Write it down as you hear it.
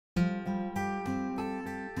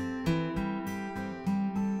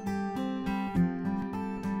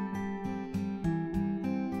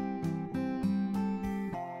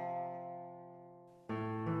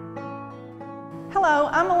Hello,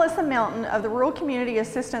 I'm Melissa Melton of the Rural Community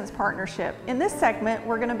Assistance Partnership. In this segment,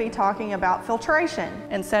 we're going to be talking about filtration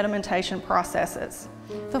and sedimentation processes.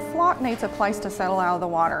 The flock needs a place to settle out of the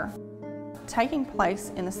water. Taking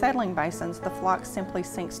place in the settling basins, the flock simply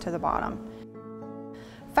sinks to the bottom.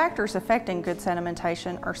 Factors affecting good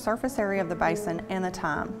sedimentation are surface area of the basin and the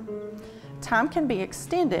time. Time can be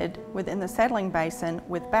extended within the settling basin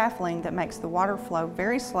with baffling that makes the water flow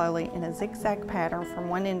very slowly in a zigzag pattern from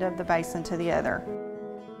one end of the basin to the other.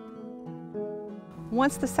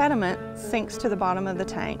 Once the sediment sinks to the bottom of the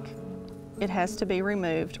tank, it has to be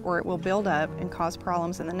removed or it will build up and cause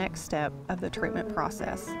problems in the next step of the treatment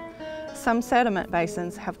process. Some sediment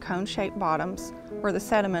basins have cone-shaped bottoms where the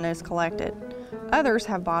sediment is collected. Others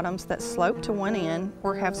have bottoms that slope to one end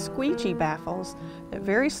or have squeegee baffles that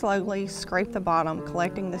very slowly scrape the bottom,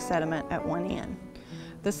 collecting the sediment at one end.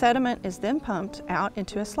 The sediment is then pumped out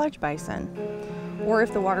into a sludge basin, or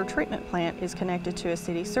if the water treatment plant is connected to a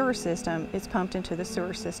city sewer system, it's pumped into the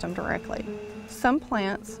sewer system directly. Some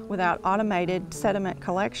plants without automated sediment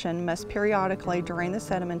collection must periodically drain the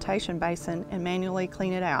sedimentation basin and manually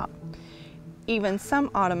clean it out. Even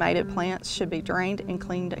some automated plants should be drained and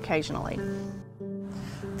cleaned occasionally.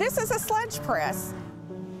 This is a sludge press.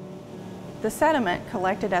 The sediment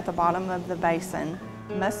collected at the bottom of the basin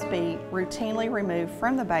must be routinely removed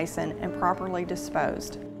from the basin and properly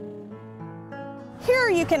disposed. Here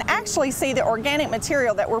you can actually see the organic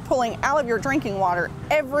material that we're pulling out of your drinking water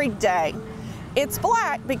every day. It's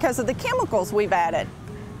black because of the chemicals we've added.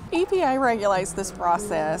 EPA regulates this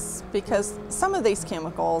process because some of these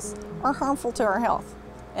chemicals are harmful to our health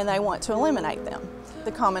and they want to eliminate them.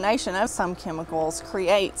 The combination of some chemicals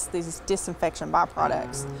creates these disinfection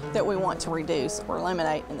byproducts that we want to reduce or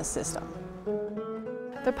eliminate in the system.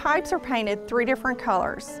 The pipes are painted 3 different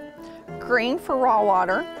colors: green for raw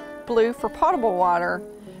water, blue for potable water,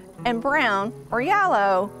 and brown or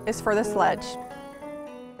yellow is for the sludge.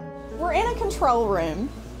 We're in a control room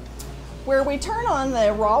where we turn on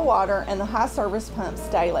the raw water and the high service pumps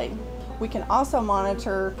daily. We can also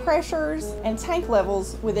monitor pressures and tank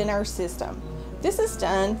levels within our system. This is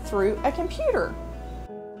done through a computer.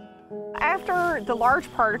 After the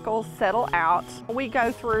large particles settle out, we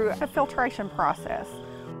go through a filtration process.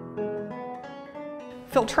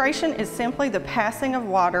 Filtration is simply the passing of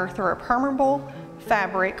water through a permeable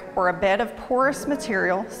fabric or a bed of porous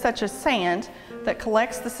material, such as sand, that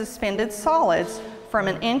collects the suspended solids from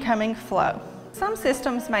an incoming flow. Some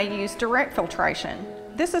systems may use direct filtration.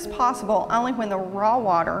 This is possible only when the raw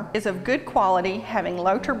water is of good quality, having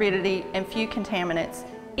low turbidity and few contaminants,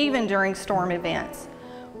 even during storm events.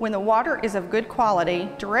 When the water is of good quality,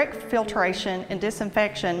 direct filtration and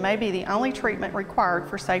disinfection may be the only treatment required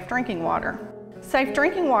for safe drinking water. Safe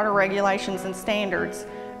drinking water regulations and standards,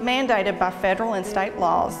 mandated by federal and state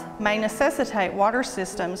laws, may necessitate water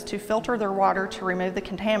systems to filter their water to remove the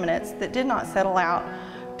contaminants that did not settle out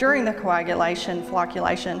during the coagulation,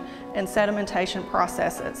 flocculation, and sedimentation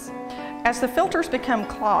processes. As the filters become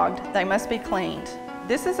clogged, they must be cleaned.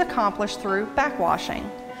 This is accomplished through backwashing.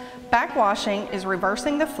 Backwashing is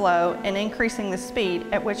reversing the flow and increasing the speed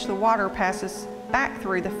at which the water passes back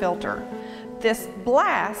through the filter. This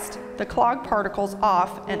blasts the clogged particles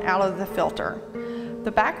off and out of the filter.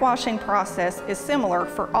 The backwashing process is similar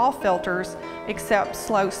for all filters except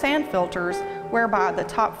slow sand filters, whereby the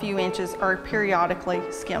top few inches are periodically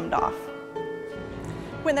skimmed off.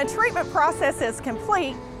 When the treatment process is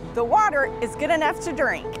complete, the water is good enough to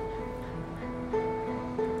drink.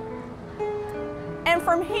 And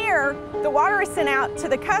from here, the water is sent out to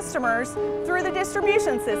the customers through the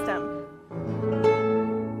distribution system.